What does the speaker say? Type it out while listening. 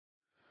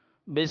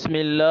بسم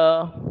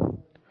الله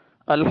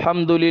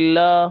الحمد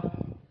لله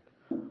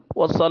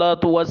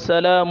والصلاة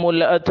والسلام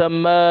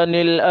الأتمان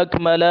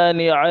الأكملان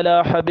على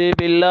حبيب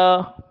الله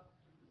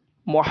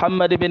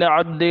محمد بن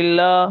عبد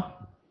الله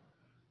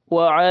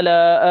وعلى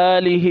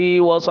آله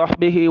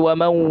وصحبه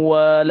ومن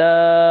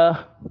والاه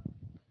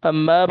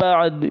أما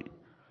بعد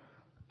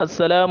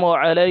السلام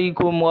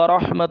عليكم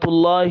ورحمة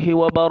الله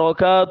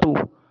وبركاته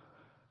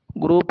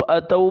group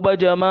AT-TAWBA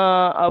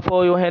jama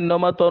afoyo henno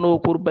matonu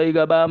kurbay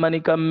gaba mani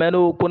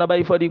kammenu kuna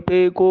bay fadi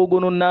pe ko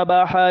gunun na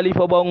ba hali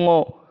fo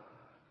bongo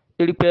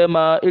iri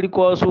pema iri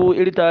kosu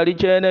iri tari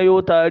chene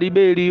yo tari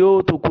beri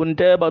yo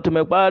tukunte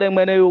batume kware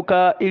mene yo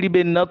ka iri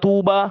ben na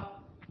tuba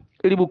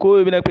iri buko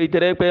yo bina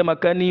peitere pe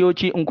makani yo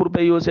ci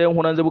nkurpe yo se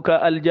hunan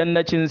zabuka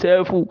aljanna cin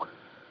sefu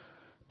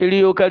iri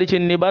yo kari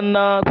cin ni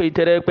banna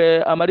peitere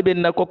pe amari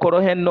ben na kokoro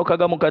henno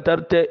kaga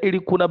mukatarte iri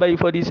kuna bay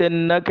fadi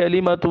sen na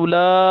kalimatu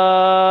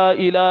la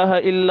ilaha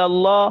illa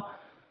allah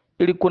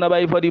iri kuna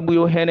bay fadi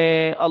buyo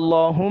hene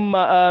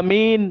allahumma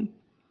amin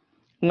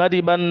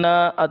ngadi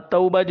banna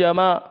AT-TAWBA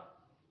jama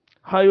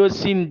hayo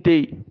sinte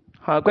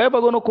ha kwe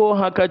bagono ko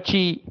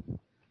hakachi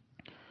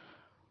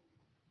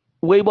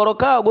wey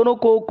boroka gono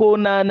ko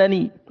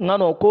nanani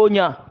ngano ko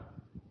nya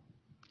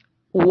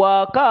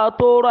wa ka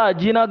tora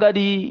jina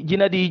gadi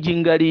jina di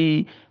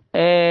jingari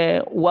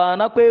wa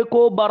na kwe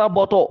ko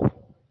baraboto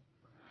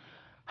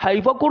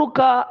haifa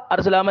kurka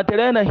arsalama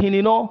terena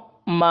hinino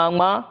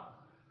mama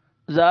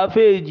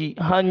zafeji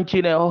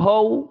hancine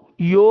how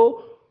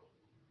yo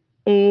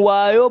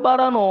nwayo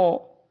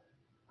barano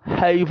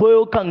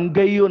haifoyo kan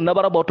gayyo na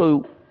baraboto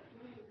yo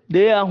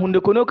de ya hunde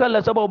kono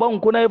kala sababan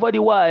kuna ifadi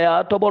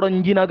waya to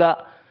boron jinaga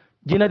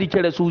jina di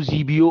cere su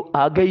zibiyo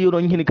a gayyo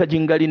non hin ka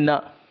jingarin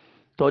na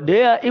to de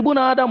ya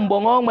ibuna adam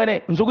bongo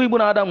mene nzugu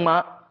ibuna adam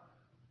ma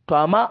to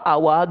ama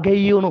awa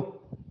gayyo no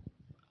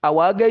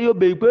awa gayyo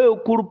be pe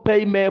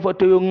kurpe me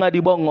foto yo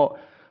ngadi bongo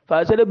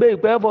fa sele be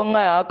pe fo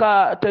ngaya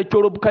ka te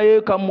chorob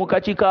kaye kam mu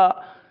kachika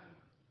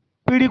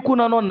piri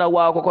kuna non na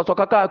wa ko so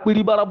kaka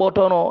piri bara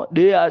botono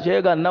de ya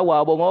shega na wa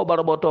bongo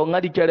bara boto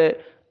ngadi cere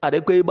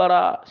ade ko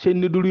bara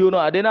senni duriyo no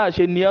ade na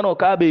senni ano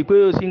ka be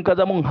ko sin ka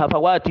zamun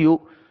hafawati yo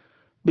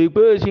be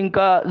ko sin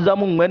ka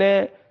zamun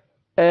mene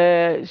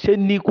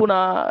senni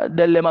kuna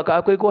dalle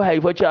maka ko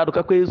haifo ci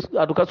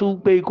aduka su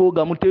pe ko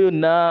gamute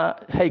na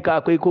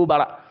haika ko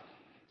bara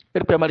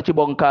irpe marci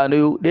bonkano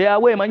yo de ya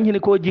we man hin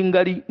ko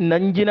jingari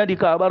nan jina di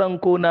ka baran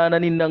ko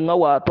nanani nan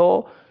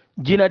wato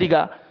jina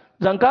diga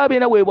zankabe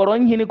na we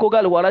boron hin ko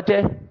gal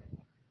warate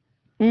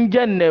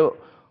njenne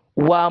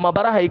wa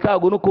mabara haika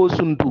gunu ko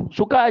suntu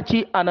suka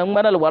ci anan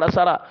manal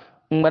warasara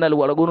manal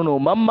waragunu no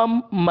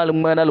mammam mal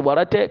manal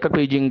warate ka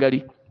kai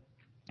jingari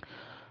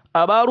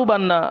abaru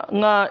banna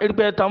nga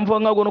irpe tamfo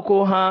nga gunu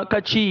ko ha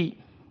kaci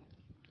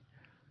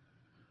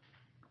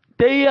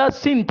teya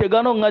sinte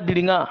gano nga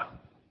diringa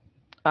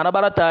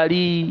anabara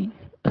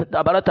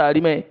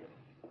tari me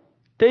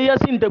teya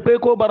sinte kwe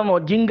ko barano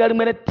jingari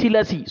mene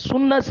tilasi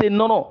sunna se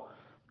nono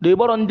de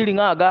boron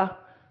diringa aga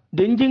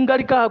den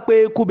jingari ka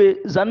kwe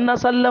kube zanna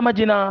sallama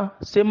jina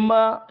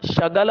semma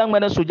shagala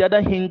mene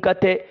sujada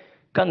hinkate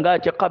kanga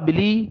ce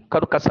qabli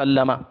karuka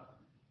sallama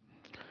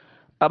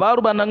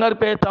abaru banna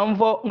ngarpe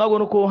tamfo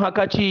ngagonu ko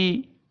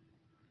hakachi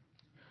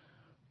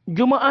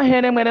juma'a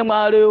hene mene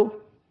maro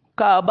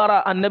ka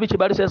bara annabi ci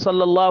barse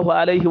sallallahu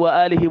alaihi wa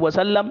alihi wa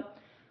sallam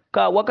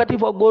ka wakati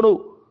fo gono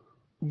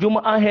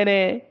juma'a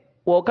hene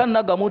wo kan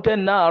na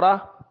gamuten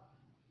nara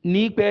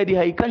ni pedi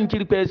hay kan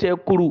cirpe se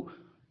kuru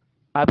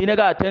abine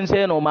ga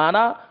tense no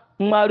mana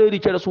maro di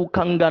cer su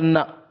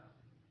kanganna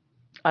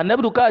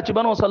annabi du ka ci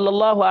bano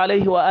sallallahu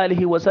alaihi wa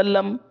alihi wa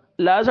sallam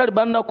lazar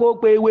banna ko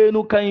kwe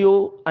wenu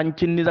kanyo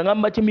ancinni zangan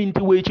maci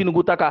minti wecin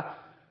gutaka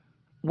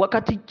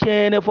wakati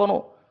kene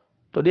fono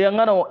to de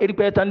ngana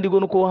irpe tandi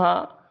gonu ko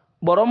ha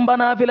boron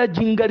bana fila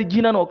jingar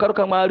jina no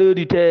karka maro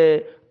di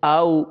te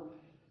au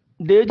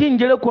de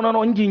jinjere kuna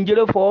no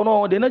jinjere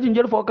fono de na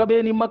jinjere fo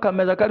kabe ni maka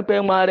me zakar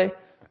pe mare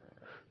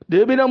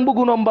de bi nan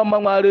bugu non bamba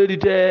maro di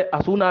te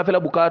asuna fila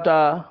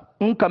bukata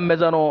kam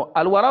mezano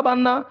alwara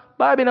banna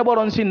babi na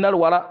boron sin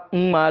alwara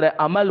mare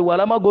amal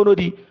wala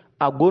magonodi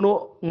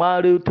agono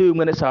mare to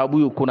ngene sabu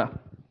yukuna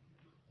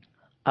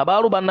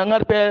abaru banna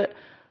ngarpe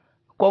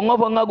ko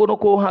ngofo ngagono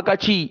ko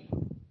hakachi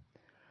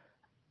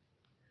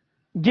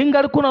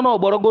jingar kuna no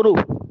borogodo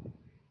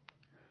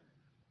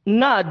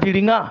nga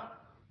diringa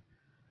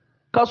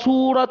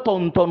kasura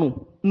tontonu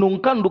nun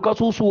kandu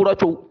kasu sura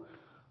chow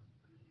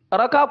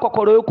raka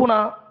kokoro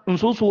kuna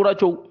nsu sura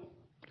chow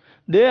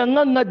de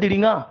nga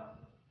diringa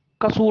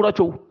kasura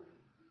chow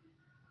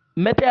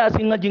mete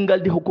asinga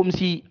jingal di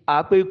hukumsi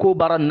akwai ko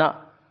baranna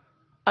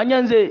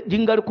anyanze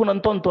jingar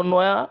kunan tonton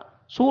noya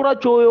sura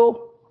choyo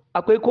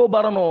akwai ko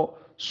barano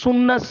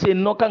sunna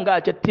senno kanga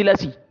ce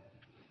tilasi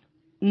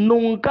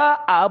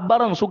nunka a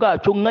baran suga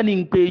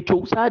chunganin pe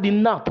cho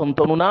sadin na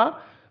tontonuna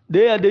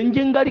de ya den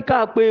jingari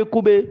ka akwai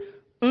kube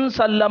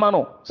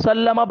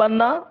sallama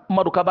banna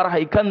maduka bar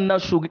haikan na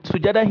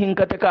sujada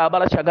hinkata ka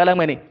bar shagala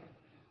mene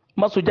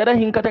masujada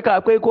hinkata ka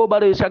akwai ko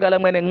bar shagala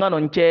mene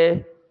nganon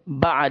ce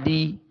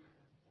ba'adi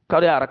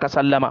kare araka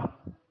sallama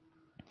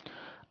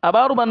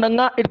abaru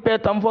bandanga irpe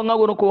tamfo nga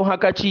gono ko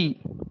hakachi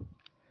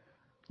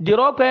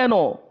diro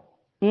keno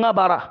nga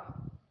bara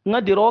nga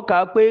diro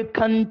ka kwe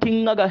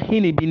kantin nga ga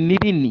hini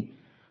binni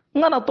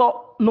nga na to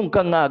nun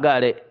kan nga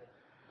gare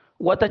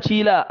wata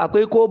chila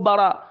akwai ko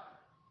bara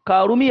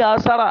karumi ya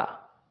sara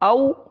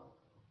au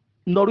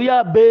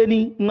noruya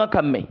beni nga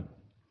kamme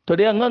to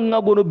de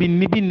nga gono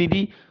binni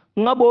di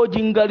nga bo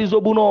jingali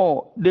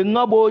zobuno de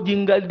nga bo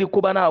jingali di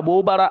kubana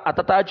bo bara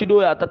atatachi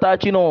do ya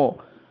atatachi no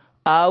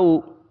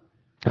au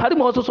hari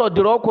mo so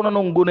diro kuna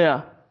non gune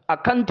ya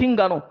akantin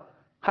gano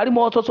hari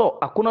mo so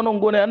akuna non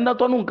gune anna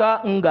to nun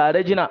ka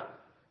ngare jina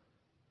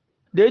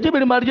de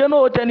jibir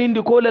marjano tanin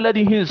di ko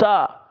laladi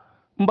hinsa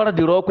mbara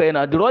diro ko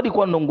ena diro di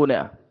kon non gune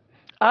ya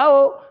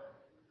awo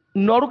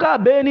noruka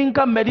benin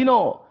kam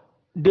medino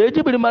de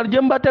jibir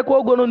marjem bate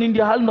ko gono nindi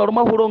hal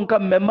norma huron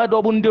kam memma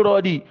do bun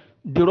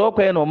diro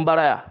ko eno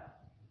mbara ya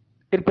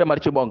irpe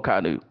marci bon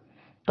kanu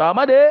to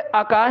amade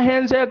aka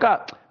hense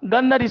ka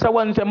ganna di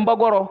sawan se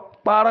mbagoro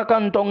para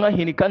kan tonga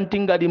hini kan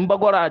tinga di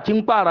mbagora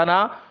cin para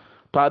na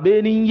to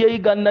abenin yei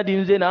ganna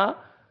din zena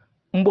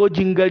mbo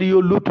jingari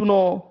yo lutuno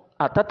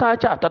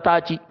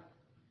atataci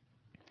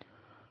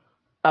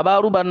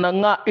abaru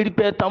bananga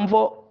irpe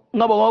tamfo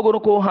ngaba ngogo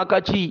ko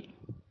hakachi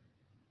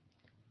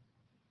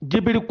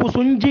jibir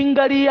kusun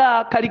jingari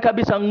ya kari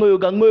kabisa ngoyo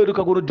ga ngoyo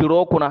ka guru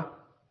diro kuna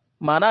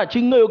mana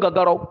cin ngoyo ga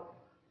garo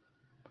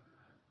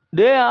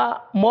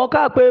deya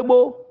moka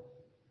kwebo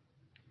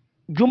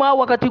juma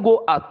wakati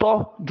go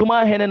ato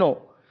juma heneno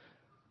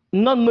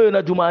ngoyo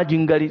na juma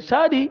jingari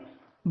sadi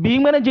bi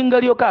mena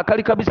jingari yo ka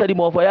kari kabisa di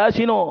mofa ya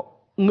sino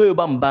ngoyo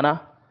bambana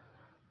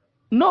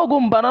no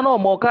gumbana no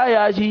moka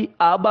ya shi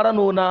abara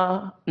no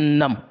na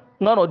nam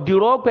ngano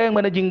diro pe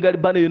mena jingari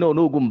bane no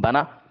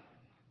gumbana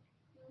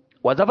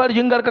wazafar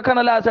jingar ka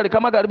kana lasari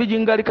kama garbi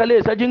jingari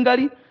kale sa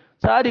jingari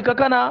sadi ka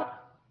kana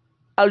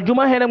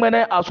aljuma hene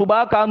mene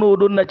asuba ka no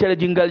don na cere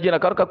jingal jina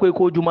karka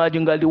ko juma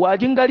jingali wa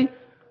jingari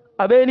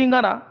abeni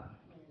ngana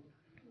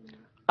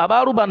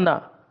abaru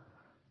banna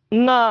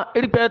nga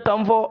irpe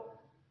tamfo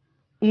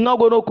nga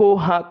gono ko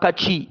ha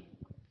kachi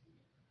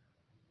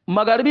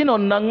magarbi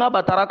non nga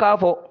batara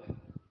kafo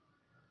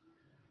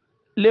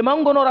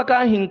leman gono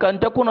raka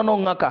hinkante kuna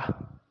non ngaka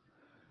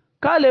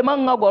ka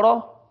leman nga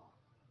goro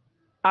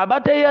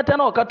abate ya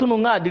tano katunu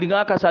nga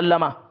dirga ka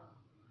sallama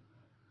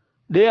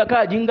de ya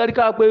ka jingari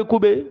ka kwe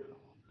kube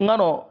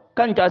ngano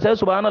kan ta sai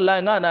subhanallah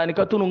nga na ni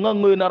katunu nga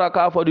ngoy na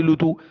raka fo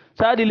dilutu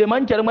sadi le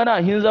man cer mana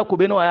hinza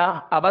kube no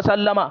ya aba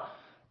sallama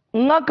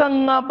nga kan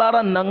nga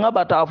baran na nga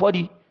bata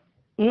fodi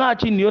nga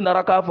cin yo na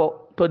raka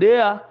fo to de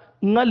ya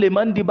nga le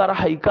man di bar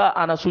haika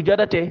ana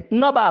sujadate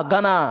nga ba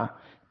gana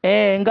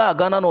nga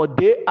gana no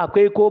de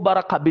akwai ko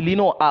bara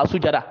kabilino a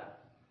sujada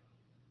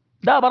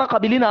da bara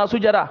kabilina a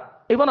sujada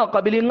ibana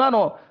kabili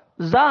ngano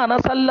za na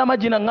sallama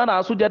jina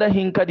ngana sujada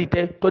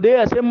hinkadite to de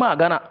ya semma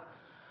gana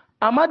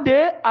amma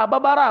de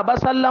ababara ba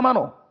sallama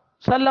no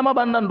sallama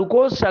bannan du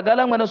ko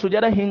shagala ngana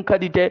sujada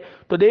hinkadite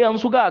to de yan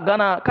suga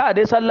gana ka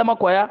de sallama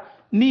koya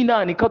ni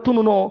na ni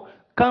katunu no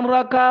kan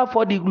raka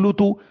fodi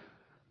glutu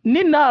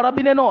ni na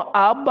rabine no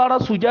abara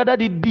sujada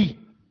di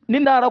ni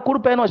na ra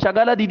kurpe no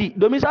shagala di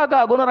domi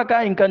saka gono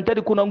raka hinkante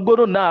kuna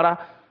gono nara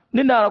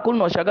ni na ra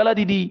kulno shagala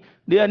di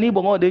de ya ni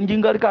bongo de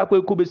jingar ka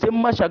ko kube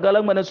semma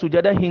shagala ngana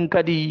sujada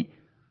hinkadi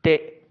te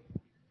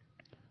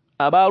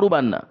abaru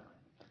banna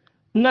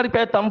ngari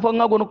pe tamfo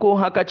ngagon ko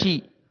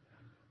hakachi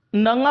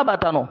nanga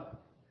batano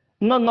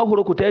nganga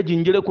huro ku te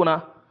jinjire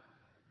kuna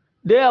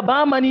de ya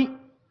ba mani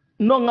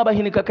no ngaba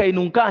hin ka kai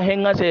nun ka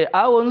henga se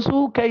awon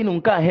su kai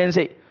nun ka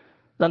hense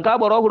dan ka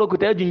boro huro ku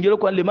te jinjire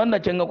ko liman na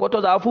cenga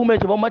koto za fu me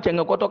ci bomma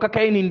cenga koto ka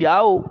kai nin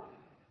diawo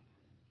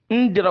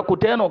ndira ku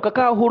te no ka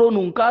ka huro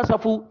nun ka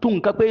safu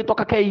tun ka kai to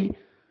ka kai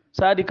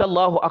sadika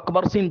Allahu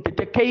akbar sin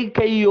te kai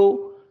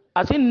yo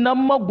asin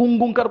namma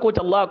gungun karko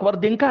ta Allahu akbar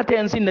din ka ta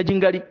yansin na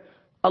jingari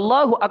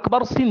Allahu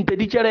akbar sin te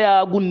di cere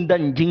ya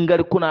gundan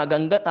jingari kuna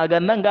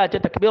gannan ga ce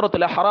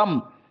takbiratul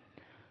ihram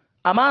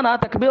amana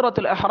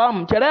takbiratul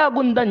ihram cere ya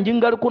gundan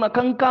jingari kuna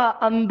kanka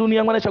an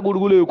duniya ngana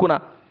shagulgule kuna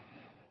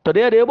to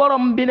de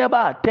borom bine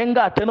ba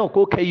tenga teno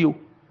ko kayyo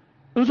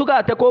in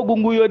suka ta ko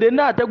gunguyo de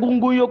na ta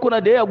gunguyo kuna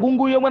de ya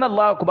gunguyo mana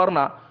Allahu akbar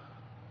na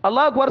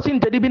Allah akbar sin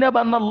tadi bina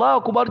ban Allah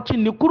akbar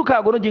cin ni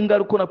kurka gono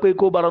jingar kuna kwe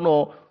ko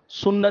barano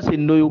sunna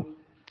sinnoyo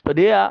to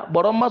de ya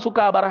boron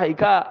masuka bar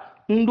haika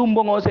ndum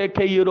bongo se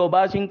kayiro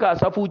basin ka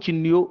safu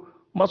cinniyo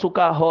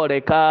masuka hore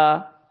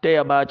ka te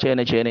ya ba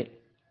cene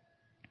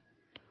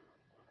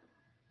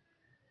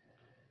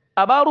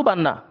abaru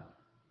banna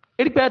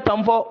irpe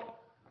tamfo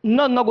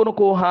nga gono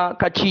ko ha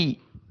kachi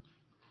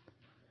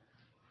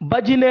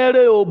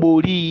bajinere o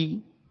bori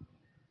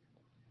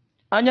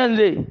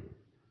anyanze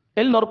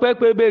el norpe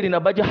kwe beri na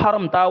baji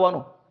haram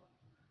tawano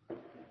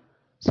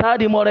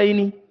sadi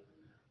moraini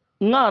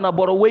nga na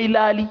boro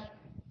weilali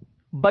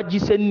baji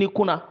senni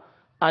kuna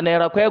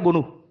anera kwe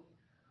gunu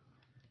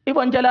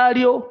ibon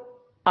jalariyo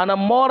ana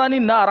morani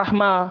na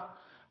rahma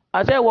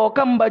ase wo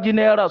kan baji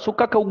nera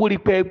suka ka guri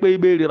kwe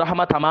beri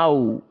rahma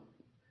tamawu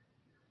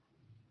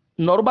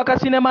norba ka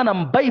sinema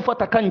nan bai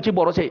fata kanci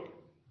borose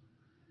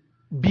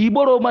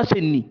biboro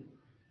masenni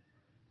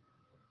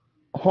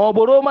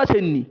hoboro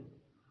masenni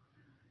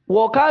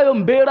wo kayo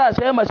mbera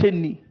sai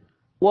masenni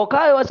wo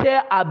kayo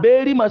sai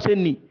aberi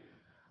masenni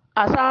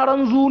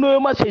asaran zuno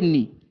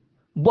masenni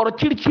bor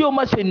kirkiyo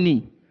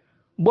masenni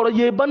bor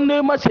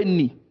yebanne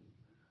masenni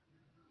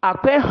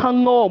akwai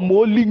hango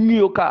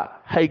molingiyo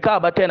ka haika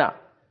batena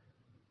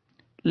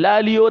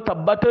laliyo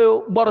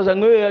tabbatayo bor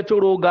zangoyo ya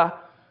choroga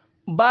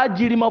ba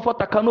jiri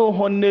mafota kano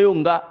honneyo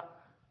nga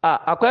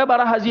akwai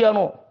bara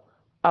haziyano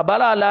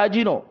abara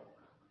alajino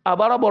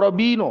abara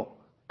borobino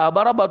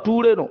abara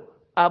batureno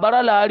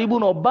abara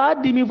laribuno ba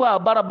dimi fa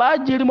abara ba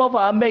jiri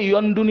mafa me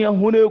yon duniya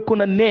hune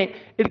kuna ne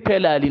irkai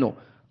lalino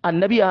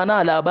annabi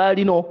ana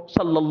labarino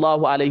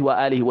sallallahu alaihi wa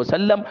alihi wa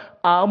sallam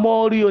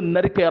amoriyo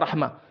narkai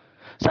rahma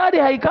sadi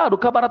haikadu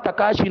kabara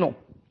takashino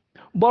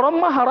boron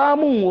ma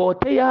haramun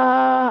wote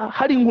ya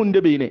harin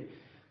hunde bene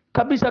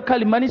kabisa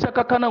kalimani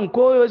saka kanan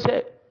koyo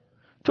se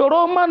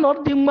coro ma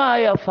nordin ma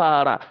ya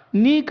fara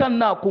ni kan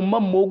na kuma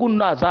mogun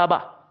na zaba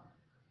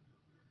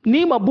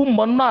ni ma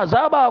bumman na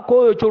zaba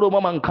koyo coro ma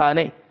man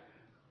kane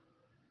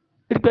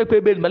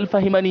irpe bel mal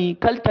fahimani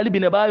kal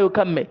talbine bayo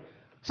kamme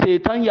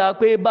setan ya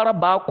kwe bara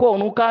ba ko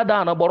nu ka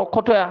dana boro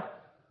koto ya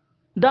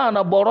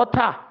dana boro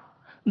ta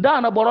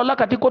dana boro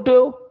lakati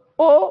koto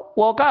o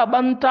wo ka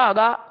banta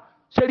ga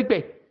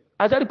serpe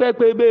asari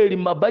kwe beri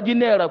mabaji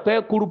nera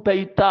kwe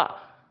kurupeita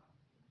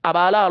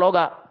abala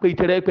loga kwe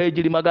tere kwe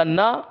jiri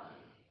maganna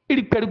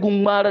iri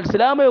pergun marar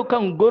silama yo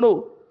kan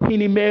gono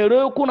hini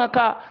mere kuna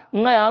ka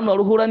ngaya nor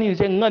hurani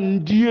se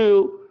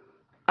ngandiyo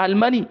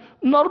almani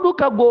nordu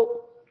ka go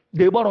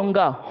de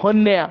boronga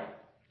honneya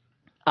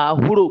a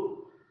huro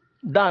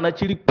dana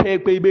ciri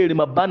kwe beri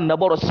mabanna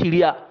boro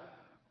siriya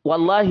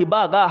wallahi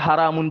ba ga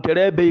haramun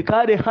tere be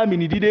kade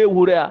hamini dide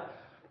wurya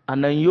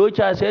anan yo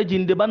cha se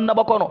jinde banna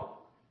bakono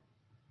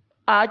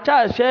a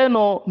cha se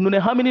no nune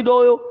hamini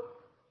doyo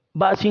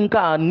ba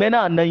sinka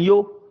mena nan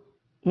yo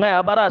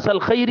ngaya bara sal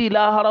khairi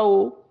la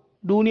harawo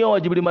duniya wa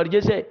jibril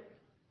marjese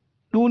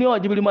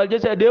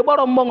de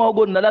baron mongo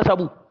gon na la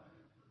sabu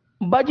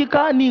baji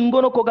ka ni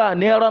ngono ko ga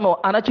nera no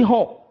anachi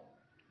ho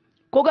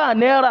ko ga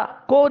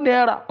nera ko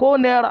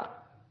nera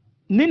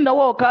nin na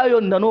wo kayo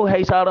nano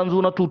hay saran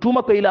zuna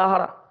tutuma ko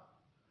ilahara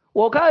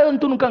wo kayo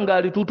tun kan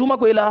gari tutuma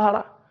ko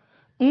ilahara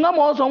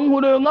ngamo son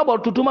huno ngabo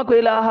tutuma ko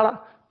ilahara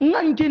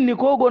ngankin ni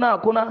ko gona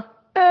kuna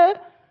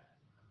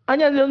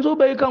anya yanzu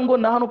bai kan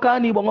gonna hanu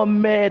kani bongo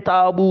me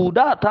tabu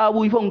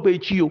ifon kwe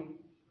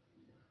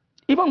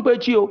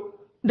ciyo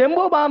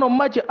dembo ba no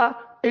mace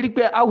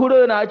irikwe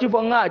ahuro na ci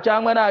fon a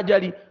cha ngana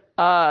jari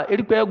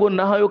irikwe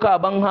gonna hayo ka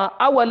ban ha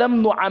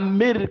awalam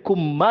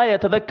nu'ammirkum ma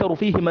yatadhakkaru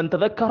fihi man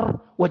tadhakkar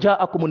wa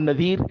ja'akum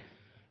an-nadhir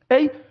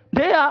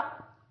de ya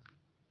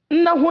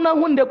na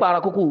hunde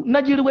kwara kuku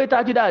na jirwe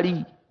ta ji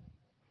dari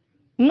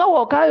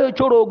ngawo kayo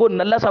choro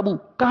gonna lasabu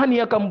ka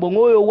haniya kan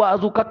bongoyo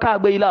wazu ka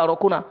bai la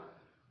rokuna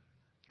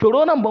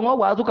coro nan bongo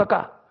wazu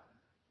kaka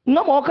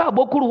ngamo ka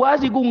bokuru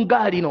wazi gun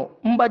gari no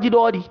mbaji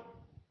dodi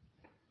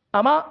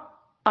ama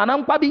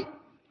anan kwabi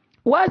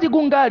wazi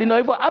gun gari no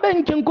ifo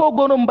abenkin ko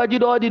gono mbaji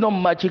dodi no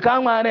machi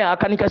kanwa ne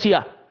akani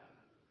kasiya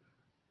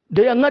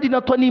de yangadi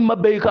na toni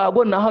mabbe ka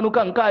gon na hanu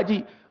kan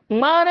kaji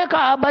mane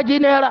ka abaji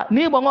nera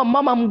ni bongo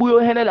mama mbuyo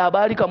hene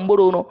labari kan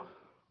boro no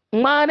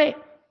mane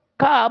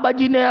ka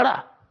abaji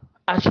nera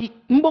ashi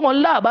mbongo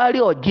labari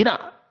o jina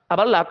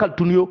aballa kal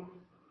tuniyo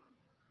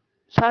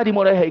sadi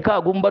more hay ka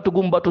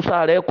gumbatu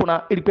sare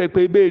kuna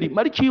irpepe beri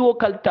mari ciwo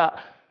kalta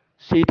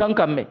setan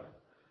kamme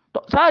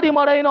to sadi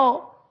more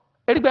no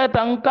irpe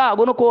tanka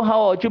gono ko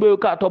hawo cibe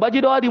ka to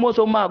baji do adi mo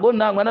so ma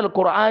gonna ngana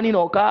alqur'ani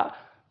no ka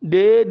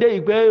de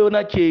igbe yo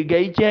na ce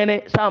gai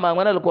cene sama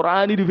ngana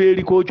alqur'ani di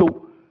veri ko chow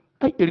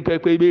ay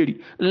irpepe beri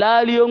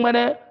lali yo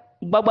ngane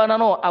babana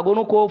no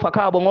agono ko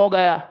faka bo ngoga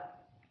ya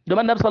do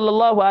man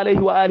sallallahu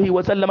alaihi wa alihi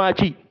wa sallama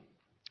ci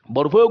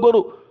borfo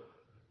goro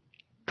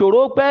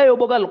coro peyo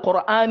bogal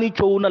qur'ani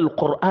chowna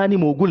alqur'ani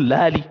mogul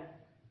lali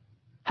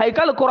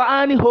haykal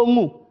qur'ani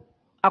hongu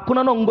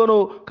akuna non gono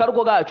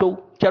kargo ga chow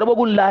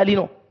cerbogul lali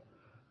no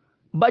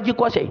baji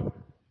kose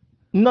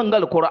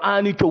ngangal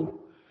qur'ani chow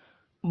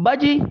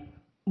baji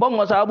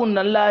bon sabun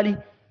nan lali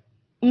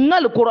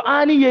ngal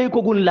qur'ani yey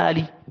ko gun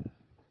lali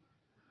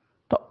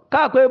to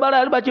ka koy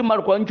baral baci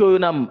markon chow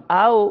nam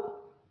awo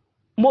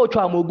mo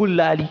chwa mogul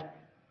lali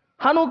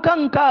hanu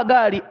kan ka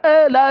gari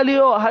lali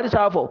o har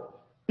safo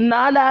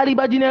na lari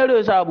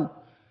bajinero sabu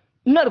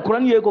ngar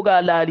kuran ye ko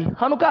ga lari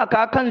hanu ka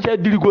kan sai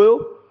dirgoyo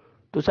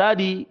to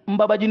sadi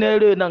mba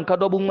bajinero nan ka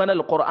dobun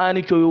manal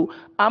qur'ani choyo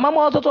amma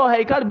mo so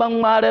haikal ban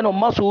mare no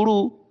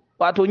masuru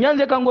wato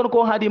nyanze kan gon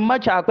ko hadi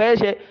macha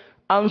kweshe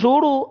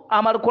ansuru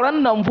amal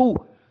qur'an nan fu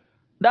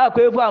da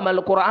kwe fu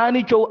amal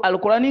qur'ani chow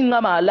alqur'ani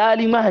ngama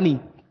lali mahni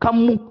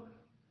kammu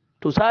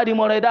to sadi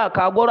mo da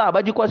ka gora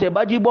baji ko se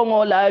baji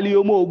bongo lali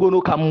yo mo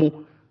gono kammu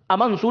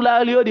aman su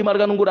lali yo di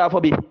margan ngura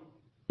fobe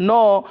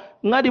no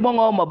ngadi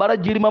bongo mabara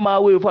jirima ma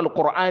we fal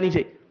qur'ani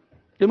se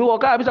demi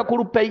woka bisa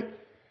kurupei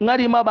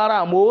ngadi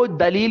mabara mo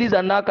dalili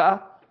zanaka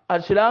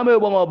alislamu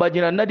bongo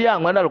bajina nadi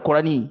an wanal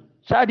qur'ani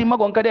sadi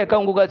magon kade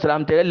kan gugal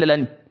islam te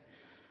lelani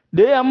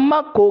de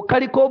amma ko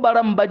kari ko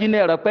baram baji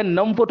ne rapen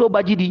nan foto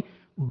baji di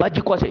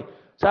baji kose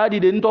sadi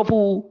de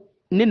ntofu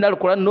ni nar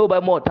Qur'an no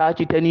ba mo ta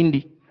ci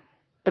tanindi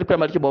irpe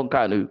marci bon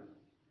kanu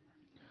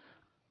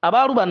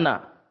abaru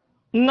banna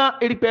nga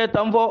irpe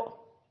tamfo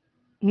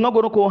nga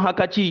gono ko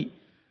hakaci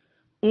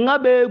nga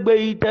be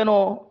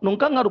gbeiteno nun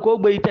kan ngar ko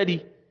gbeitadi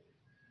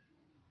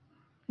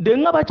de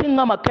nga baci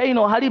nga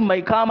makaino hari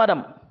mai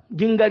kamadam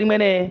jingari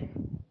mene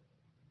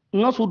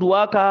nga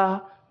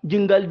suduwaka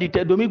jingal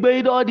dite domi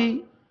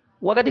gbeidodi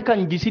wakati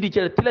kan jisidi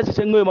cere tilasi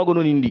sengoy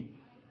magono nindi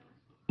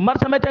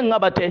marsa mete nga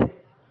bate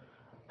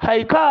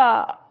haika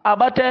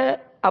abate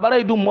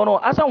abarai dum mono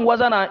asan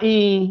wazana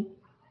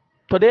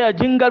to de ya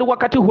jingar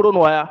wakati huro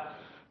noya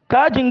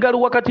ka jingar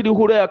wakati di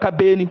huro ya ka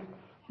beni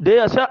de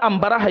ya sa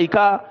ambara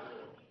haika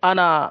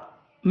ana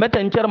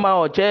metancer ma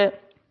wace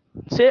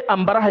sai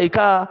ambara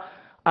haika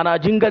ana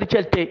jingar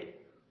celte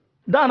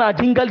da ana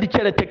jingal di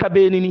celte ka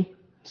beni ni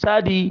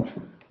sadi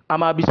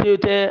ama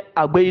bisete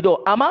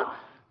agbeido ama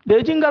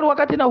de jingar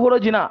wakati na huro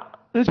jina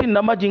nsin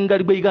na ma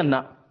jingar gbei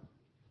ganna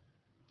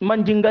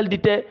man jingal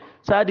dite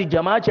sadi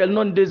jama cel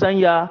non de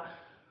zanya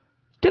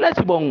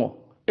tilasi bongo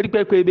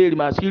irpe ko be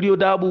ma siriyo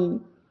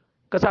dabu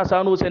kasa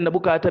sano sen na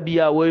bukata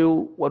biya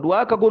wayo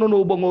wadwa ka gono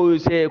no bongo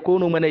se ko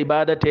no mana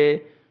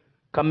ibadate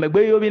kamme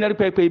gbe yo binar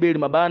pe pe be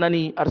ma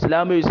banani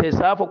arsalamo se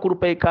safa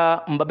kurpe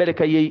ka mbabele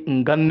kay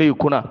nganne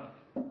kuna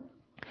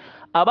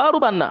abaru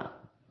banna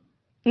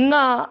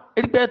nga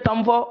irpe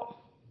tamfo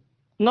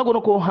nga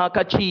gono ko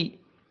hakachi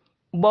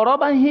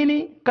boroban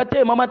hini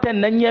kate mamaten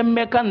nan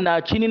yemme kan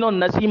na chini non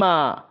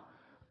nasima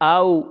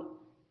au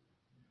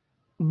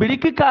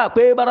birikika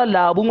kwe bara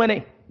labu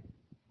mene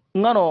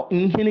ngano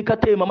nhini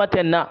kate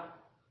mamaten na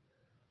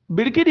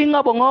birikidi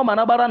nga bongo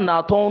mana bara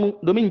na tonu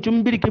domin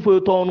chum biriki fo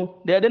tonu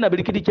de na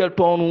birikidi chel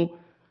tonu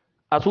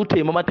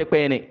asute mamate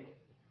kwene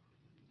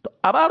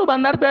abaru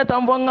bandar pe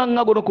tamfo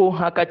nga gono ko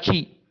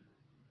hakachi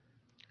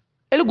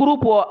el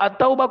grupo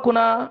at-tawba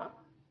kuna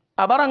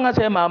abara nga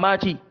se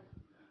mamachi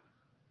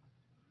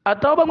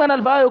at-tawba ngana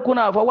alfayo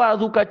kuna fa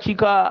wazu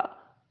kachika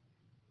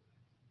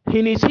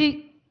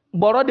hinisi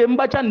boro de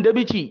mbachan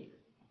debici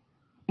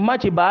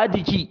maci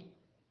baadi ci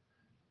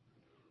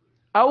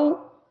au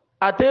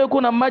ate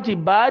kuna maci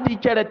baadi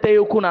cere te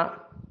kuna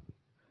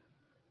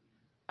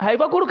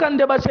haifa kurkan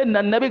de basen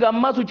nan nabi ga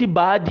masu ci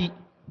baadi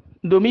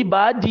domi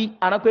baadi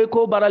anakai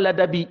ko bara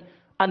ladabi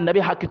annabi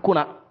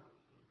hakikuna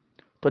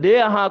to de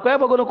ha kai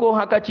fa gono ko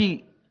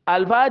hakaci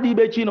alfadi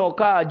be cino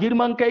ka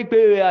girman kai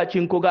pe ya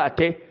cinko ga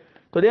te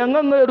to de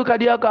nganga yodu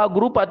kadiya ka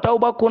grupa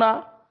tauba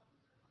kuna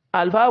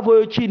alfa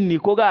fo cinni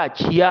ko ga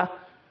ciya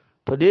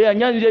to de ya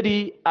nyanze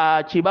di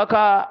a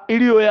cibaka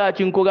iriyo ya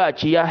cinko ga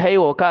ciya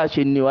haiwo ka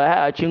cinni wa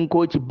ya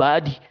cinko ci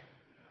badi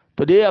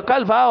to de ya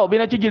kalfa o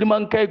bina ci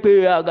girman kai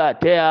pe ya ga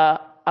te ya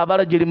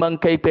abara girman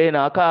kai pe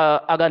na ka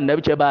aga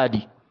nabi ce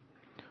badi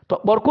to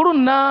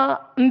borkurun na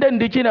nden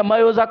dicine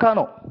mayo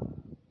zakano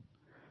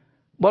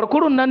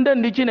borkurun nan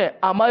den dicine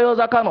a mayo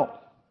zakano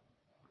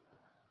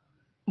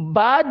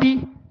badi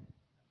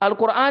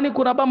alqur'ani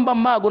kuna bambam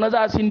ma guna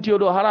za sintiyo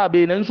do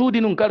harabe nan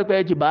sudinun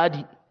karfe ji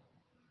badi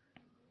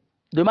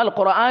domin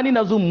alqur'ani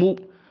na zummu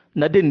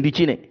na den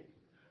dicine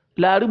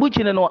la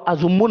rubucine no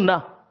azummun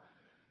na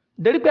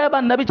dari pe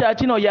ban nabi ta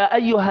cino ya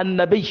ayyuhan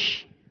nabiy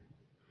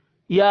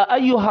ya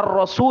ayyuhar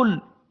rasul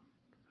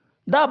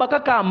da baka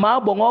ka ma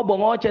bongo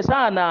bongo ce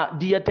sana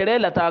diya tere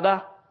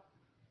lataga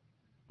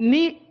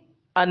ni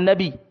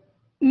annabi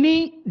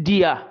ni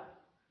dia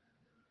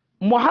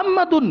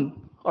muhammadun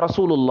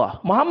rasulullah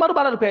muhammadu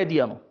barar pe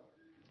diyano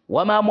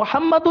wama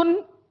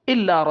muhammadun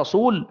illa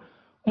rasul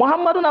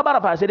muhammadun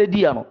abara fa sai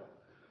diyano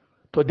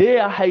to de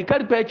ya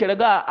haikar pe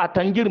cerega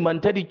atangir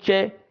mantadi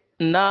ce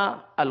na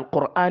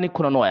alqur'ani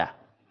kuna noya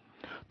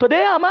to de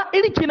ya ma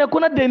irkine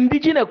kuna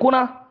dendijine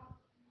kuna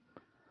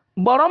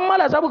boron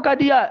mala sabu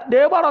kadiya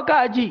de baro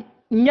kaji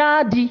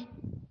nyadi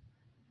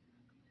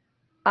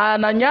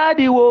ana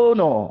nyadi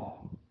wono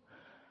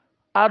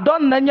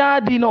adon na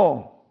nyadi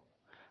no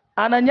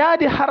ana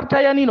nyadi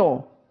hartayani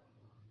no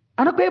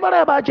ana koy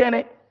bara ba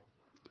cene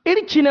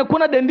ircine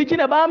kuna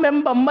dendicine ba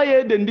memba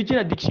maye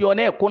dendicine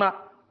dictionnaire kuna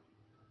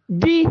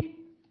di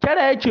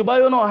kere ci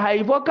bayo no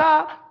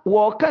haifoka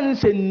wo kan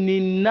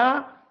senninna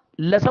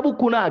la sabu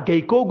kuna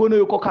gay ko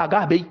gono ko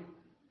kaga be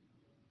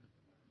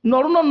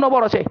noru non no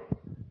borose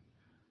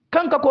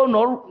kanka ko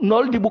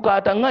nol di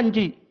bukata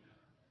nganji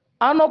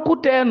ano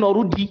kute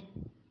noru di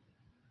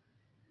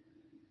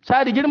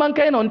sadi girman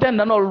kai non ten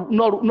na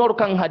nor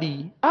kan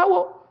hadi awo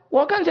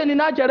wo kan sen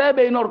na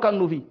jarebe nor kan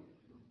nufi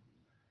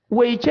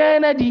wei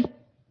chene di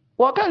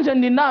wo kan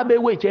sen na be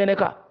wei chene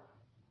ka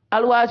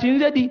alwasin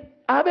zedi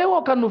abe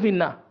wo kan nufi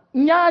na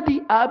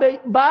nyadi abe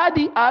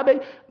badi abe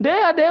de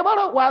ya de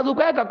baro wazu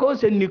kai ka ko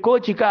sen ni ko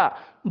chika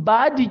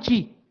badi chi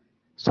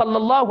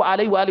sallallahu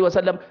alaihi wa alihi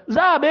wasallam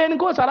za be ni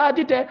ko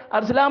salati te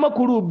arsalama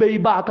kuru be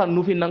ba kan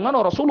nufi na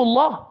ngano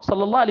rasulullah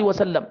sallallahu alaihi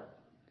wasallam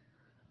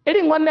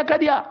irin wanne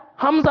kadiya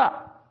hamza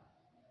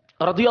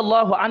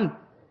radiyallahu an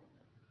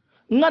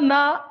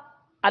ngana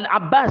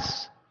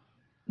al-abbas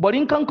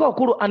borin kan ko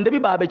kuru andabi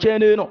babe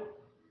cene no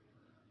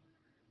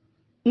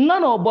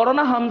ngano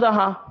borona hamza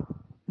ha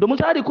do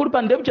musadi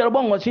kurpan de cer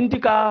bon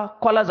wasintika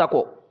kola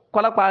zako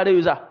kola kware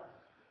yuza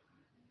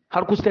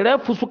har kustere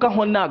fusuka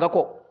honna ga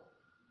ko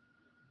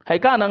hay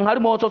kanan har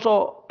mo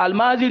so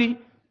almajiri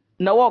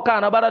na wo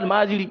kana bar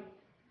almajiri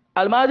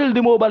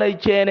dimo balai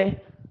cene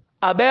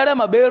abere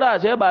mabera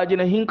se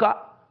bajina hinka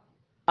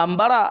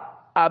ambara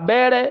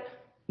abere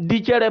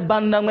di cere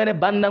bandangene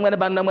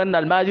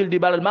almajiri di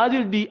bar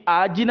almajiri di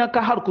ajina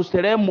ka har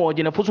kustere mo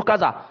jina fusuka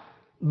za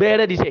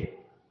bere di se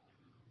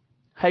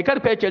hay kar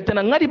pe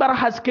celtana ngadi bar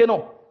haske no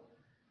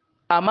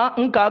amma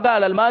in ka ga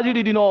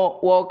almajiri dino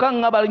wo kan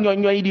ngabar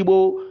nyonyoy di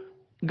bo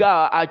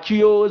ga a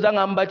ciyo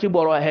zangan baci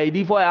boro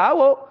haidi fo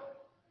yawo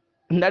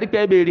ndari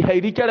pe beri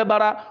haidi kere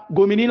bara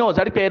gomini no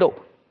zari pe do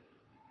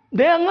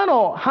de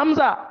ngano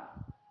hamza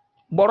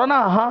borona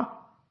ha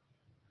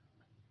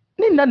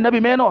nin nan nabi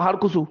meno har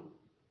kusu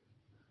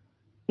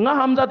nga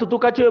hamza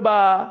tutuka ce ba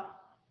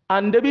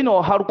andebi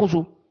no har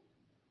kusu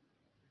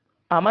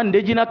aman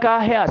de jina ka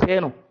he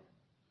aseno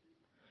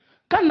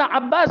kanna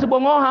abbas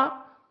bongo ha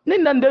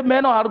nin nan de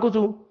meno har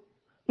kusu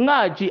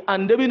nga ji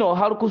andebi no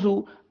har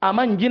kusu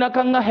aman jina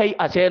kan nga hay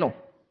aseno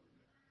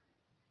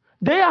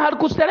de ya har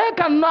kustere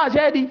kan no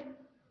asedi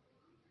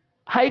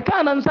hay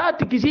kanan sa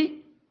tikisi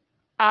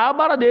a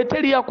bara de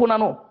teriya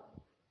kunano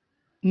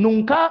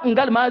nunka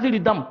ngal maziri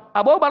dam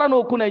abo bara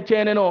no kuna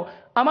chene no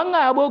amanga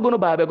abo gono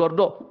babe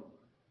gordo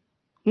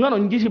ngano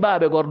ngisi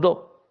babe gordo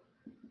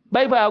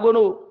bay fa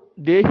gono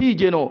de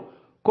hije no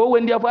ko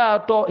wendi fa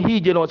to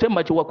hije no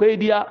semma ci wakwe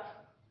dia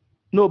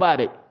no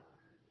babe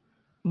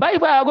bay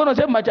fa gono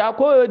semma ci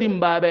ko di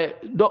babe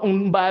do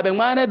babe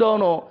ngane do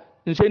no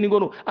nseni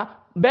gono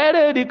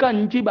bere di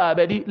kanci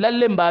babe di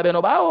lalle babe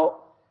no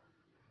bawo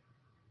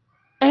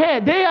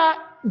de ya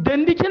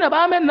dendi cina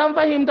ba men nan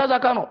fahimta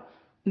zakano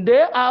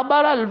de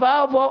abara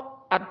alfafo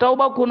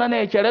at-tauba kuna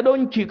ne cere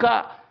don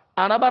cika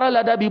ana bara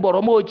ladabi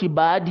boromo ci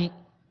badi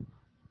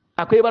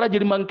akwai bara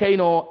jirman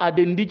kaino a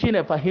dendi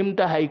cina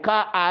fahimta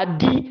haika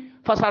adi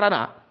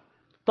fasarana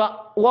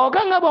fa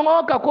wokan ga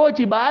bongo ka ko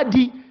ci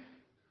badi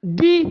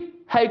di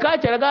haika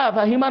cere ga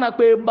fahimana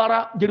kwe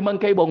bara jirman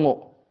kai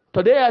bongo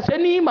to de ya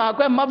seni ma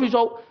kwe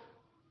mafiso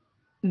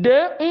de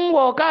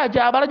ngo ka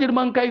ja bara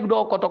jirman kai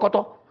do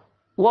koto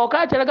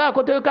woka cere ga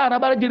ko te ka na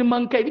bar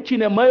jirman kai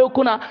cine mayo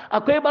kuna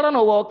akwai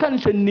barano wokan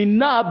shennin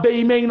na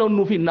bai mai non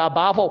nufin na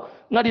bafo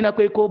ngadi na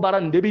kai ko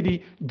baran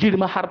debidi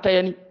jirma harta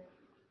yani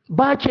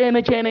ba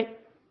cene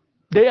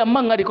de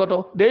amma ngadi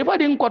koto de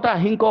fadin kota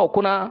hinko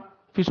kuna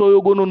fiso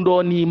yogo non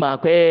do ni ma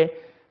kwe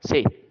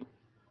se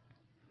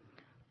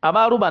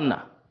abaru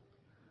banna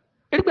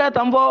irbe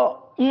tambo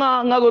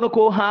nga gono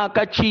ko ha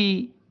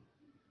kachi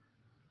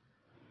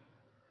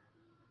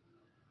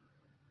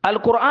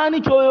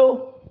alqur'ani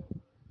choyo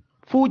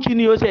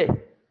fucini yose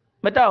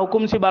meta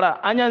hukum si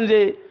bara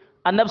anyanze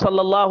annab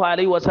sallallahu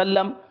alaihi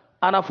wasallam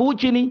ana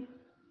fucini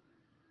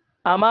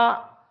ama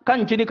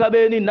kan cini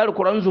kabeni nar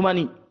quran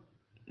zumani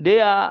de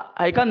ya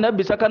haikan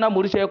nabi sakana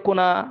murshe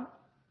kuna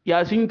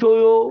yasin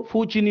coyo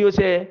fucini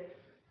yose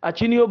a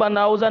cini yo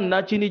banna uzan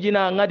na cini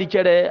jina ngadi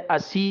cere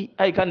asi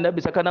haikan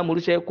nabi sakana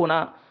murshe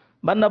kuna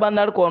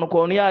bannar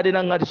kon ya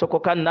dinan ngadi soko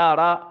kan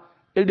nara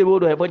ilde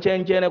bodo he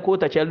focen ko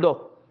ta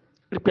celdo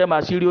ripe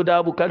ma siriyo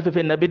dabu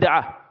kalfefe na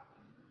bid'a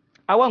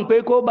awan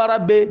kwe ko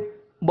barabe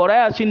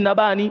boraya sin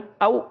nabani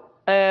au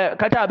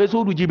kata be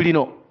sudu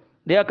jibrino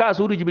de ya ka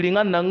sudu jibri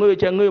ngan nan ngoyo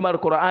chen ngoyo mar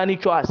qur'ani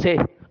cho ase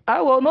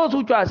awo no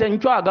su cho ase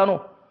ncho agano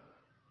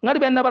ngari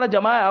ben nabara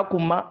jamaa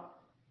kuma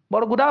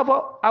bor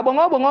gudafo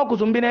abongo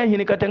kusumbine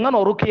hini kate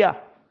ngano rukiya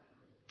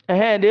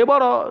de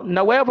boro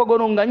na wefo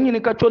gono nganyi ni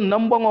ka chon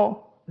nan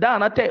bongo da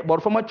na te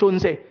bor fama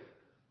chonse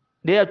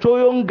de ya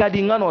choyo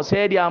ngadi ngano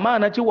sedi ama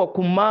na ci wa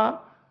kuma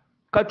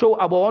ka cho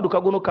abo du ka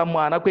gono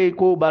kamma na kwe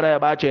ko bara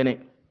ba chene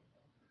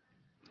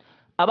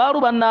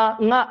abaru banna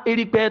nga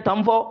iri pe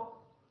tamfo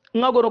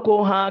nga gono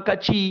ko ha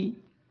kachi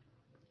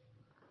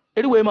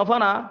iri we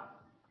mafana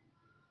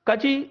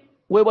kachi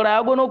we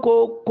bara gono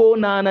ko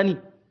nanani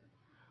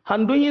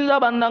handu hinza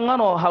banna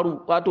ngano haru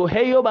wato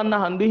heyo banna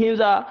handu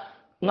hinza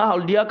nga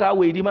haldiya ka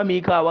we di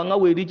mamika wa nga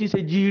we di ci se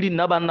jiri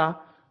na banna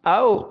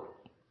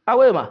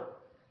awe ma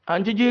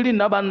anji jiri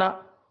na banna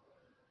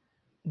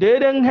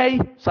deden hey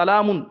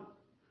salamun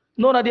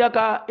nona dia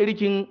ka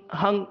irikin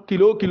han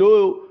kilo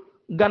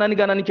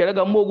ganani cere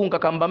ga mogun ka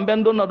kan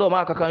bamben don na do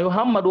ma ka kan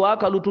Muhammadu wa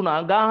kalutu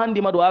na ga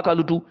handi madu wa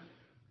kalutu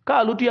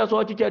ka lutu ya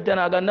so ci cete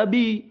na ga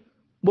nabi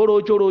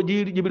boro choro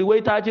jibril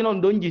wai ta ci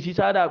non don jisi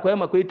sada akwai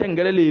makwai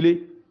tangare lele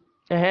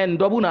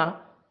ndobuna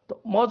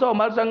mozo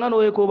mal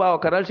sangano e ko ba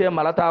karal se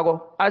malata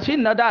go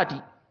ashin na dati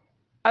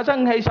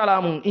asan hay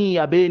salamun in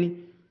ya beni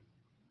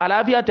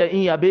alafiya ta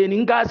in ya beni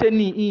nga sen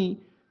ni in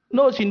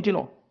no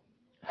sintino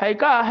hay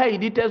ka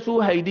haydi tesu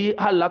haydi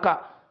halaka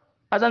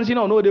asan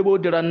sino no de bo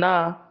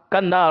diranna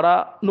kan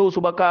nara no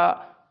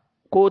subaka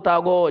ko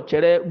tago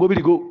cere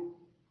gobirigo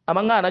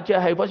amanga na ce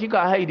haifa shi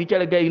ka haidi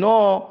cere gai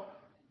no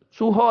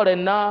su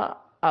horen na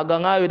aga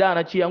ngayo da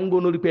na ci an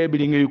gono ripe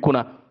bilingi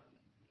kuna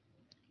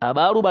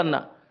abaru banna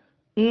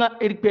nga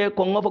irpe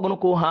ko ngofa gono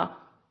ko ha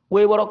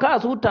we woro ka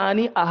su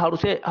tani a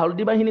haruse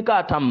harudi ba hini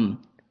ka tam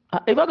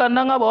ifa kan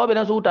nanga ba wabe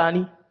na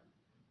sultani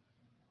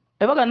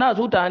ifa kan na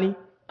sultani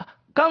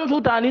kan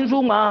sultani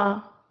su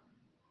ma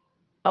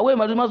awe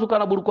mazuma su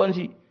kana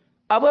burkonsi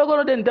abai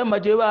gono den tamma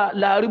jewa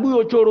laribu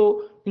yo choro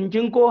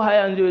injin ko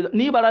hayan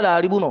ni bara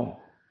laribu no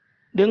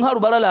den haru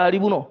bara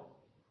laribu no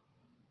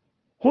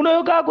huno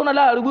yo ka kuna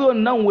laribu yo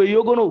nan we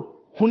yo gono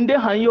hunde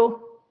hanyo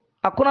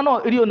akuna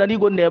no iriyo nani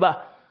gonne ba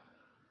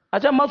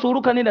acha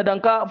masuru kanina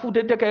danka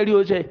futete ka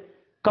iriyo ce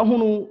kan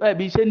hunu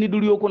bi sen ni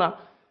duriyo kuna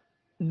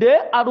de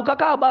aduka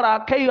ka bara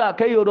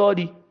kayo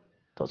rodi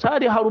to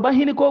sadi haru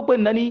bahini ko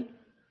kwen nani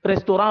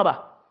restaurant ba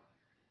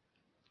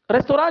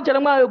restaurant chere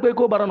ma yo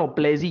ko bara no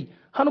plaisir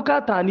hanu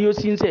ka taniyo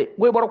sinse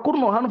we bor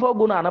kurno hanu fo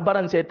guna na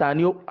baran se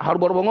taniyo har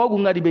bor bo ngogu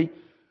ngadi be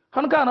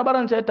hanu ka na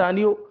baran se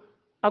taniyo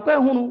akwai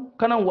hunu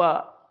kanan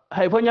wa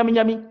haifo nyami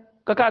nyami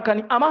kaka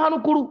kani ama hanu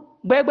kuru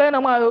gbe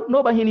na ma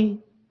no bahini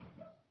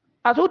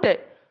asute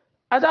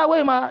asa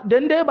we ma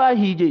dende ba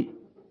hije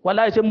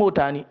wallahi sai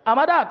motani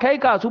amma da kai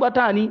ka su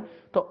batani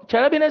to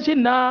cerebine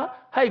sinna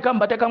hay kan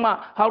bata kama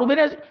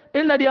harubine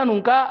inna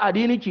dianun ka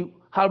adini ki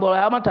harbo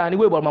ya mata ni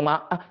we bor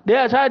mama da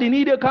ya sadi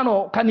ni de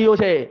kano kaniyo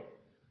se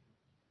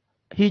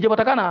hije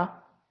bata kana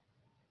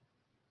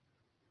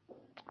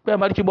ko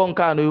marki bon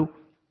kano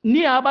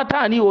ni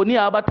abatani o ni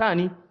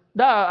abatani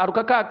da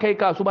aruka ka kai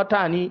ka su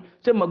batani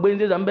sai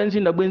magbenze zamben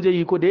sin da gbenze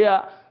yi ko da ya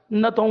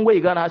na ton we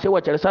gana sai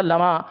wace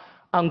sallama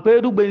an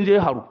pedu gbenze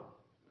haru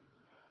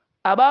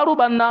abaru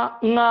banna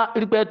nga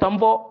irpe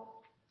tambo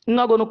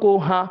nga gonu ko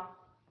ha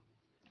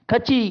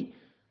kaci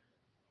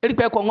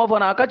irpe ko ngofo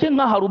na kaci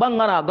nga haruban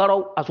nga na garo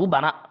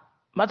asubana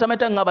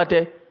masamete nga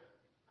bate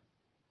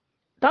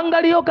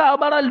tangariyo ka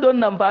baral don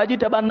nan faji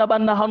ta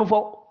banna hanufo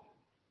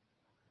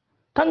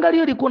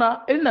tangariyo di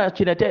kuna ilna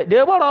cinete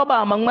de boro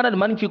ba mangana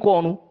man ki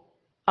konu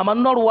aman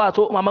nor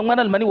waso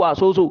mangana mani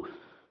waso so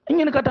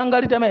ingin ka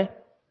tangari tame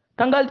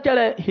tangal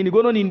tele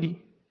hinigono nindi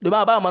de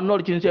ba man nor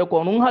cinse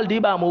konu haldi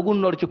ba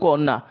mogun nor ci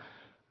konna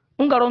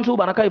ngaron su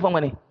bana kai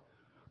fangane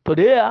to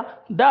de ya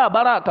da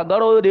bara ka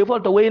garo de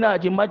folto weina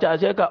jimma cha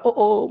se ka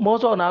o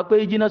moso na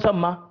akwai jina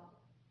samma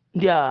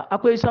dia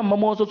akwai samma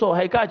moso so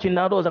hay ka cin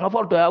na do zanga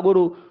folto ya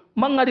goro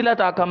man ngadi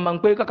lata kam man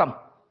kai ka kam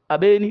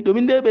abeni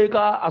domin de be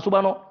ka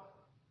asubano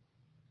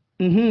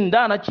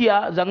da na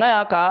ciya zanga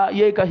ya ka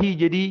ye ka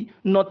hijedi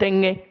no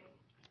tenge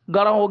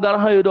garan ho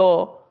do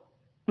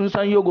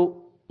nsan yogo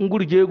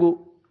ngurjego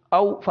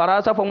au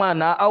farasa fama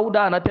na au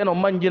da na teno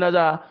manjina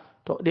za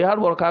to de har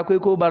bor ka akwai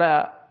ko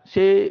bara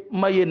sai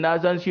maye na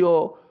zan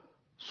siyo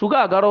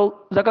suga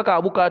garo zaka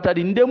ka bukata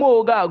din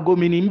demo ga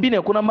gomini mbine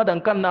kuna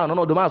madan kan na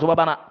no do maso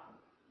babana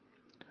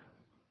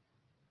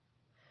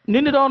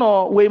nini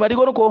dono we madi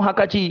gono ko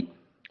hakachi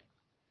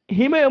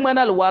hime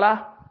manal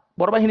wala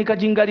borba hini ka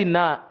jingari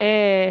na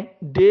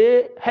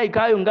de hay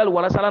kayo ngal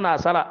wala sala na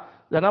sala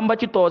zanga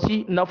mbaci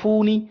tosi na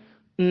funi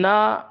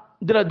na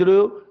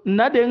dradro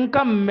na den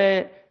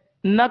kamme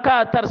na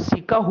ka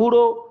tarsi ka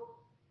huro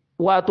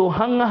wato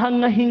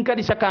hanga hinka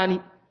di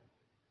sakani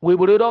we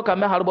bure do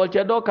kamme harbol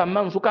ce do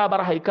kamme suka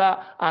bar haika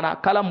ana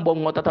kalam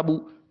bongo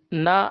tatabu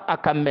na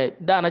akamme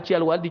dana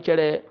cial waldi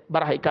cere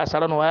bar haika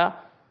sarano waya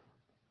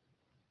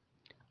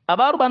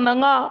abaru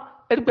bananga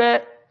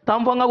erbe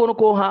tamfonga gono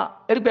ko ha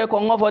erbe ko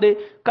ngofode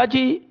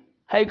kaci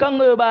haika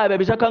ngoyo ba be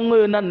bisa kan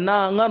ngoyo nan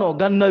na ngano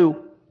gannayo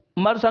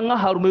marsa nga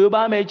harume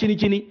ba me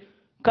chini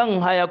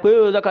kan haya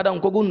ko zakadan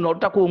ko gun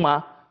norta ko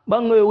ma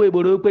bangoyo we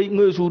bure pe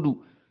ngoyo sudu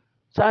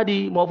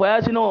sadi mo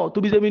faya sino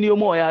tubize minio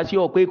mo ya si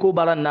o ko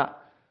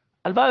baranna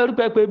alfa yor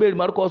pe be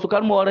marko su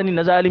kal mo warani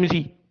na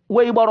zalimsi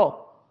way boro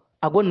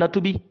agon na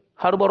tubi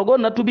har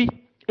borgon na tubi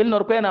il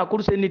nor pe na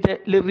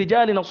kursenite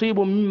lirrijali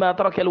nasibun mimma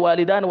taraka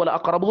alwalidan wal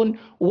aqrabun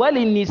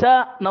walin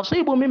nisa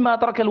nasibun mimma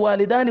taraka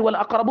alwalidan wal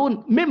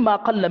aqrabun mimma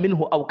qalla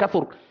minhu aw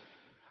kathur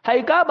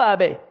hayka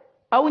babe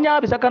aw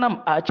nya bisa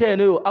kanam a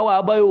cene yo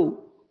awa bayo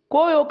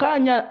koyo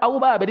kanya aw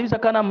babe bisa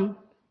kanam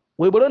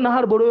way boro na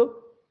har boro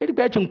il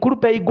pe cin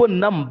kurpe gon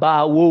nan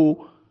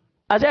bawo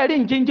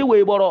azarin jinji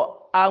way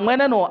boro a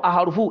ngwene no a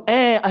harufu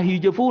a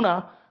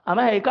hijefuna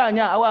ama hay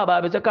kanya awa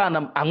ba be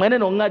kanam a ngwene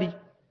no ngadi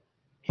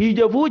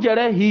hijefu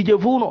jere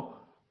hijefuno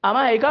ama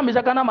hay kam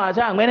bisa kana ma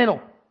sa ngwene no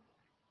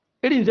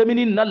irin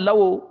zaminin nan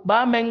lawo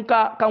ba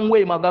menka kan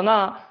we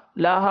maganga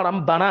la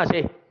haram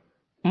banase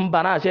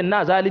mbanase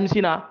na zalim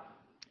sina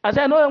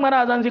asa no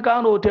ngana zan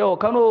sikano teo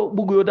kano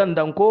buguyo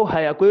dandan ko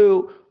haya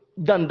ko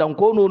dandan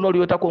ko no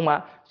noriyo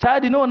takoma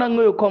sadi no nan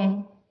ngoy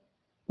kom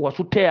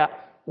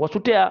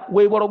wasutea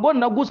we borogon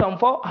na gusan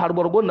fo har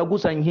borogon na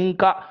gusan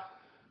hinka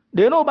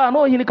de no ba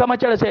no hin kama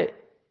cerese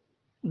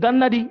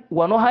gannadi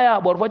wano haya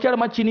borfo cer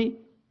macini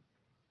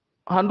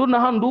handu na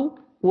handu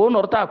wo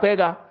norta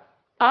kwega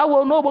a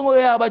wo no bongo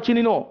ya ba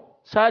cini no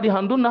sadi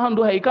handu na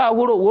handu haika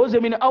huro wo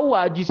zemini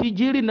awwa jisi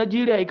jiri na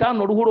jiri haika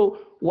nor huro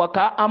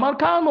waka amar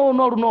kano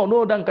nor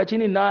no dan ka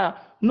cini na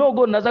no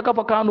go na zaka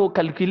fa kano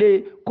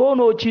kalkile ko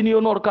no cini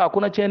nor ka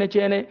kuna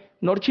cene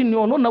nor cini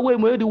no na we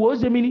moyedi wo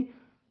zemini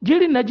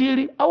jiri na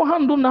jiri aw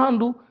handu na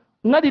handu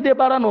ngadi de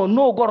barano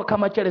no gor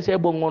kama cere se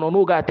bongono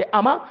no gate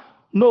ama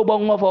no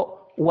bongo fo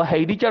wa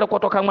haydi cere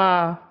koto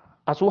kama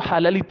asu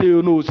halalite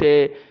no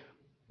se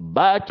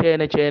ba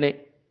cene cene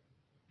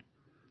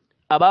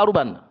abaru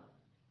ban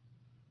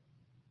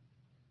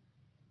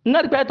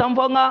ngar pe tam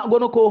fo nga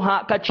gono ko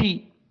ha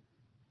kachi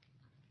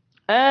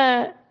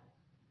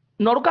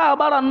norka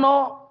baran no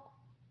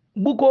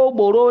buko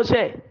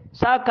borose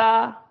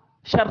saka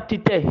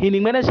shartite hini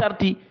mene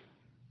sharti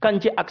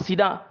kanci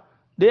accident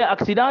de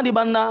accident di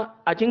banna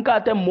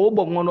acinka tem mo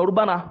bongo nor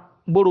bana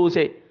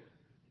borose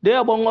de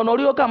bongo nor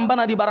yo kam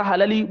bana di bara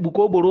halali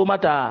buko boro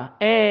mata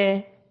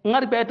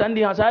ngar pe tan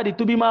di hasadi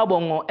tubi ma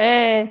bongo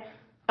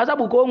asa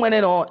buko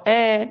ngene no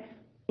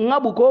nga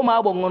buko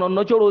ma bongo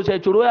no choro se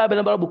choro ya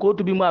bena bara buko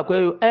tubi ma ko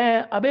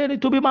abeni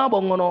tubi ma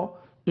bongo no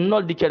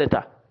nol di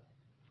cereta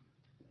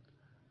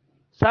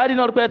sadi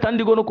nor pe tan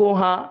di gono ko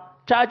ha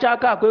cha cha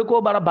ka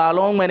ko bara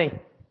balon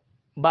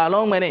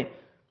ngene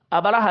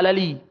abara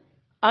halali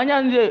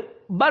anyanje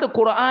bar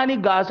qur'ani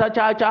gasa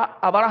cha cha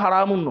abara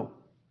haramun no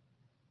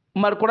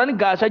mar qur'ani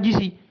gasa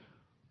jisi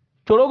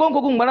chorogon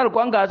ko gun manar ko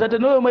gasa te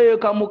no me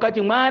kam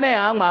mukati mane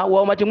ama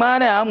wo mati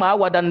mane ama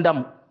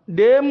wadandam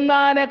dem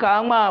ngane ka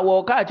ama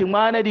wo ka ti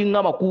mane di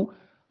ngama ku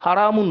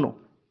haramun no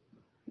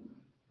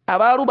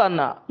abaru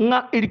banna nga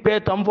irpe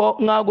tamfo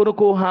nga gono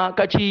ko ha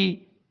kaci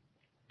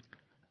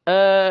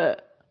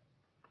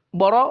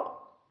boro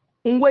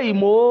ngwei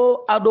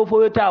mo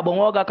adofo ta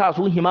bongo ga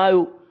kasu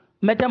himayo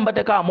metem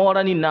bate ka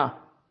morani na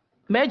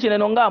mechine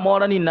no nga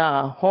morani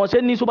na ho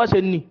senni suba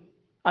senni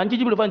anci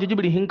jibri fanci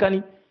jibri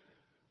hinkani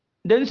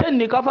den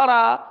senni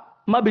kafara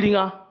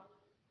mabiringa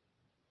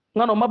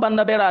ngano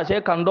mabanda bera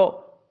se kando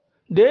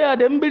de ya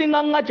den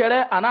biringa nga chere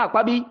ana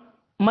kwabi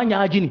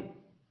manyajini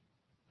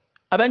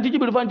abenci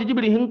jibri fanci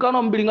jibri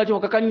hinkano biringa ci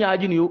kan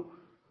nyajini yo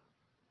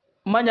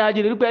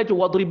manyajini rupe ci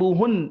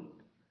wadribuhun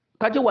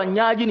kaci wan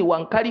nyajini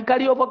wan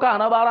kari yo foka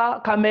na bara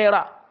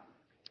kamera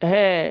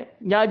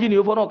nyajini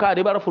yo fono ka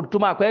de bara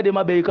furtuma ko de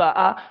mabe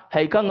ka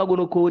haikan nga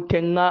gono ko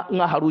tenga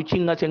nga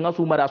harucin nga senga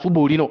su mara su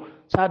borino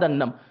sadan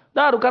nam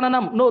daru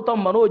kananam no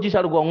tom mano ji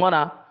sar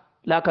gongona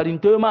la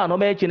karinto ma no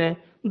mechine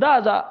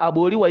da za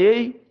abori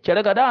waye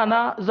cere ga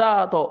dana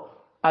za to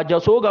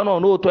ajaso ga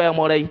no to ya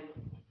morai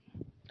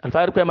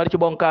alfaar ko marci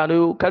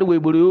bonkano karwe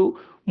buru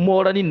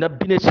morani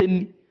nabine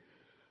senni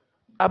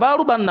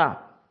abaru banna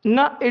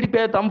nga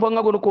irpe tamfo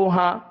nga gono ko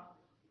ha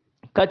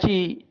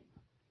kaci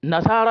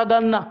nasara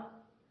ganna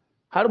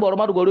har bor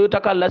mar goro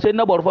takalla sen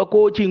na bor fa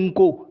ko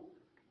cinko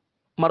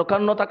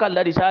markan no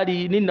takalla di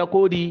sadi nin na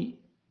kodi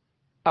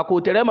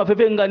ako tere ma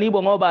fefe ngani bo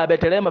ngoba be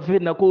tere ma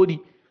fefe na kodi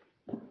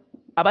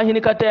aba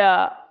hini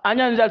kataya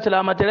anyan zal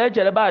salama tere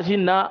chere ba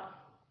shinna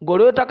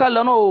goro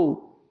takalla no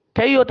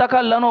kayo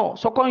takalla no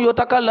sokon yo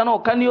takalla no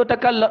kan yo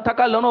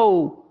takalla no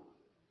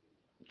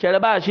chere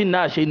ba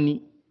shinna shenni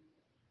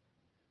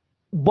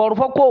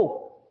borfo ko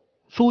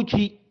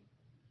suci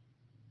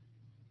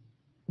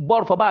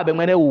borfo ba be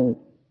mene wu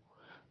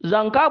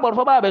zanka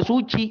borfo ba be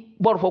suci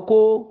borfo ko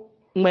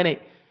mene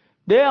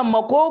de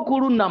amma ko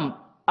kurunam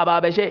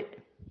ababe she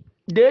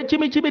de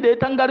chimi de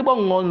tangari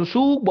bon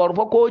ngonsu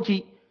borfo ko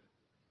ci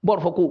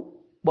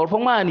borfo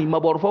mani ma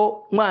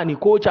borfo mani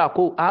ko cha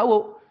ko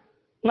awo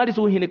ngari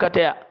su hini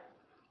katea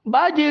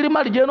ba jiri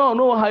marje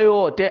no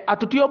hayo te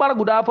atutiyo bar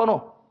guda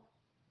fono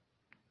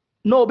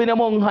no bine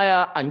mon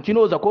haya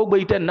ankino za ko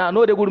gbeiten na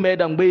no de gurme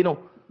dan gbeino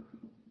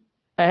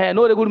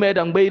no de gurme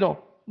dan gbeino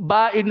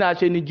ba ina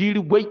se ni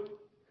jiri gwei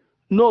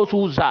no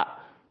suza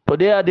to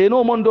de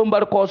no mon don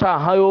bar ko sa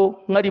hayo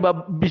ngadi ba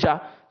bisa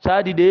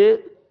sadi de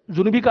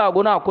zunubi ka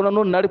gona kuna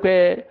non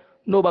narpe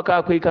no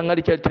baka kai kan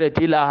ngadi certere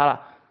tilahara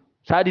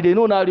sadi de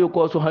no nari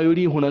ko so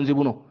hayori hunan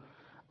zibuno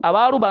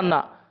abaru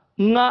banna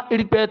nga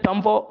irpe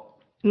tamfo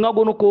nga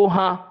gono ko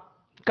ha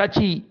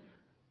kaci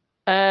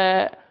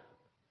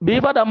bi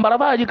fa dambara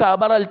faji ka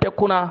baral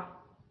tekuna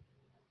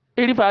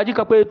iri faji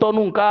ka kwe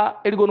tonun ka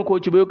iri gono ko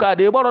cibe ka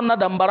de boron na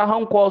dambara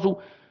han kosu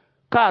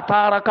ka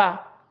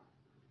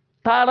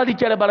tara di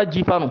cere bara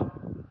jifanu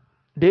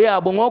de ya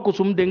bongo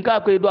kusum den ka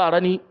kwe do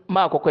arani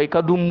ma ko kai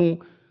kadummu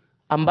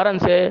ambaran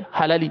se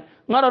halali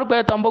ngaro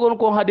kwe tambagon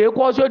ko ha de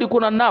ko so di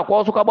kunan na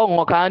ko su ka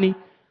bongo kani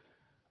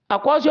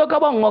akoso ka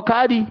bongo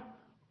kadi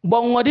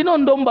bongo di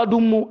non domba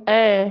dummu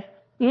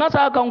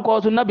ngasa kan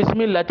ko su na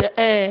bismillah te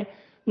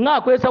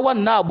nga kwesa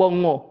wanna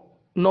bongo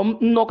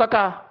no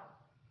kaka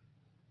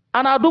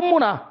ana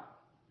dummuna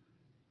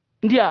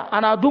ndia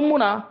ana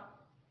dummuna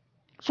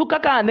su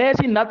kaka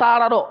nesi na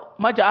tarado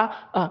maja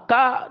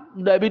ka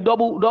dabi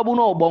dobu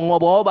no bongo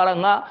bo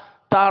baranga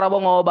tara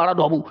bongo bara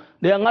dobu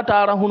de nga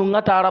tara hunu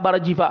nga tara bara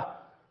jifa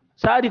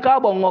sadi ka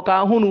bongo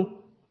ka hunu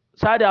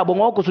sadi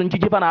abongo ku sun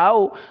jifa na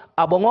awo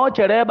abongo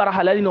chere bara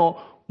halali no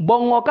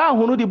bongo ka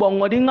hunu di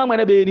bongo di nga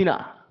mene be nina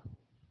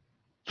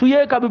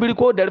suye ka bibiri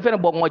ko derfe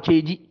bongo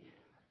cheji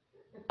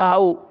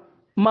awo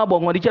ma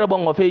bongo di chere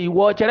bongo fe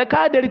wo chere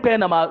ka deri pe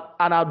na ma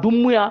ana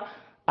dummuya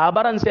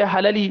abaran se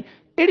halali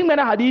iri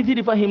mena hadithi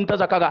di fahimta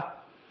zakaga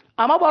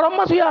amma baron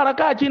masu yara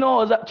ka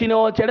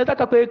cino chere ta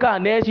kakwe ka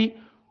nesi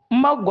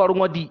ma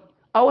gorngodi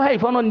aw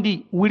haifanon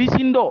di wiri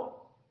sindo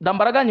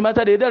dambaraga ni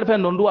mata de derfe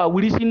nonduwa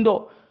wiri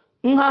sindo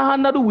nha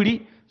hanadu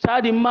wiri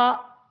sadi ma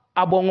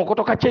abongo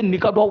koto ka chen ni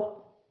ka do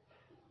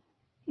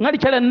ngadi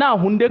chere na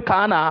hunde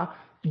kana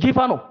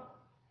jifano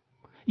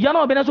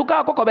yano bena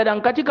suka ko be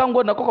dan kati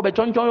kango na ko be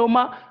chonchon yo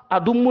ma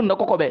adum mun na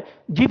ko be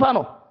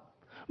jifano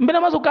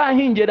mbena masuka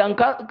hinje dan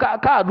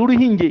ka duru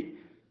hinje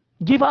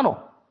jifano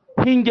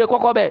hinje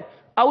ko be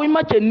awi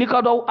mace ni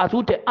ka do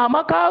asute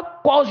amaka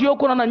kozyo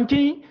kuna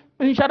nanci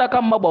inshada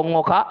kan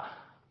mabongo ka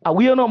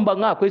awi no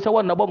mbanga akwai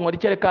sawan na bongo di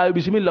cere ka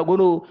bismillah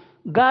gono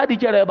gadi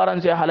cere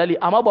baranse halali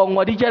ama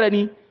bongo di cere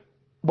ni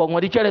bongo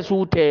di cere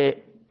sute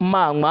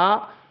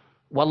mama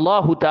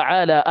wallahu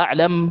ta'ala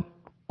a'lam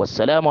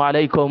wassalamu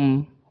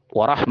alaikum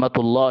wa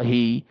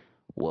rahmatullahi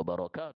wa barakatuh